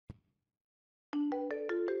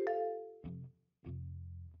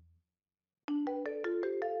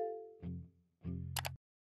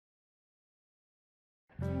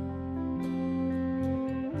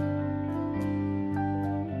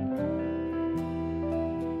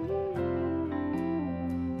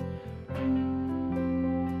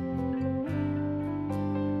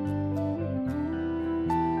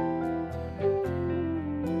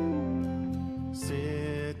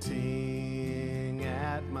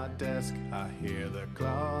my desk, I hear the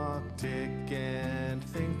clock tick and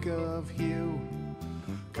think of Hugh,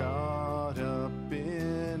 caught up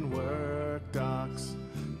in WorkDocs.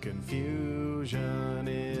 Confusion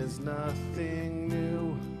is nothing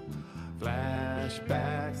new.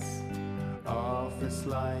 Flashbacks, office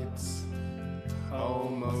lights,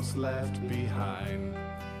 almost left behind.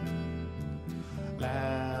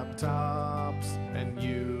 Laptops and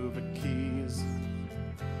Yubikeys,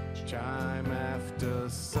 chime after.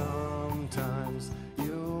 Sometimes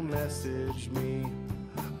you'll message me,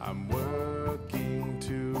 I'm working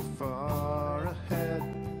too far ahead.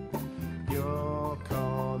 You're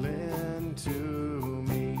calling to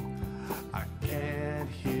me, I can't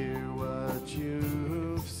hear what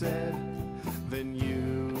you've said. Then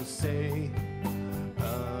you say,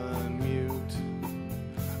 unmute,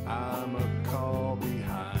 I'm a call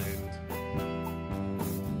behind.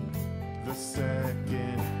 The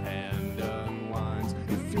second hand unwinds.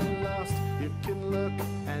 If you're lost, you can look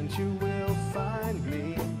and you will find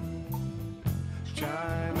me.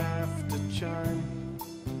 Chime after chime.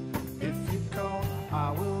 If you call,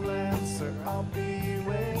 I will answer, I'll be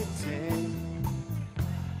waiting.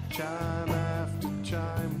 Chime after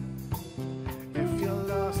chime. If you're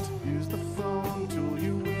lost, use the phone tool,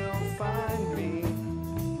 you will find me.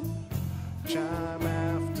 Chime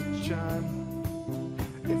after chime.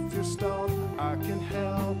 If you're stalled, I can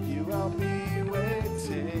help you, I'll be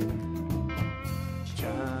waiting.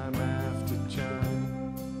 Chime after chime.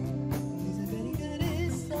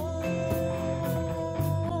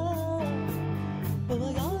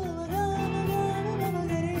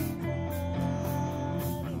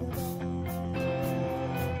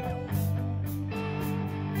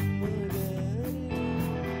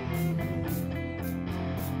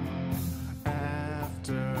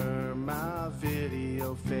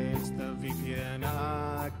 Fades, the VPN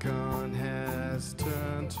icon has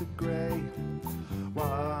turned to gray.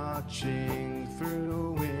 Watching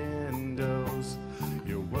through windows,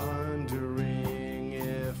 you're wondering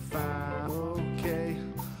if I'm okay.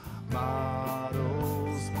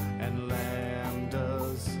 Models and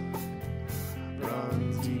lambdas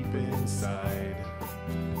run deep inside.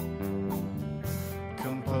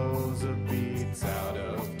 Composer beats out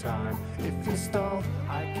of time. If you're stalled,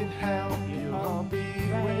 I can help you, I'll be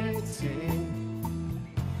waiting.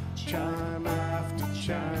 Chime after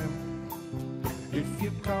chime. If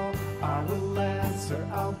you call, I will answer,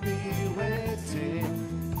 I'll be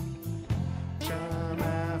waiting. Chime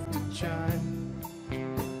after chime.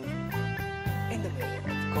 In the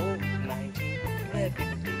middle of COVID-19,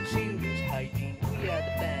 everything serious hygiene. We are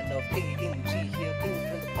the band of AMG here, built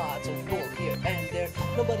from the parts of both here and there.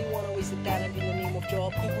 Nobody wanna waste the talent in the name of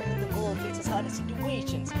job, even when the world faces harder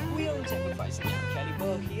situations. We aren't sacrificing our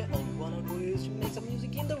caliber here. All we wanna do is to make some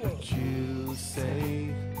music in the world. You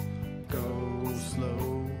say go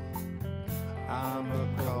slow, I'm a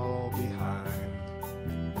call behind.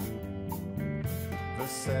 The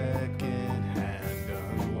second hand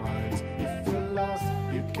unwinds. If you're lost,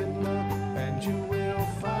 you can look and you will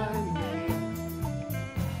find me.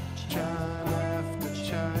 Chime after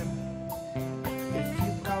chime. If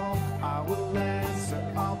you call, I will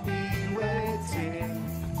answer, I'll be waiting.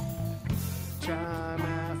 Chime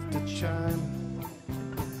after chime.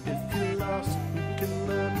 If you're lost, you can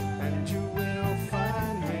look and you will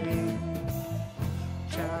find me.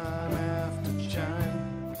 Chime after chime.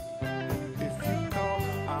 If you call,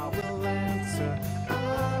 I will answer,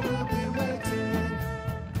 I will be waiting.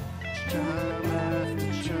 Chime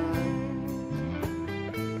after chime.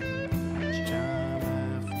 Chime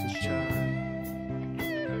after chime.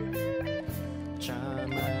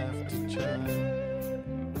 Chime after chime.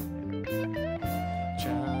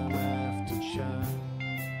 Chime after chime.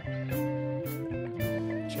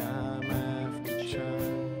 Chime after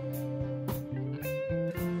chime.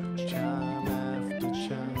 Chime after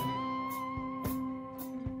chime.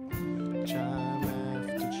 Chime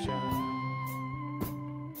after chime.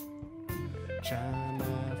 Chime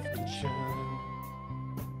after chime.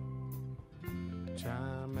 Chime.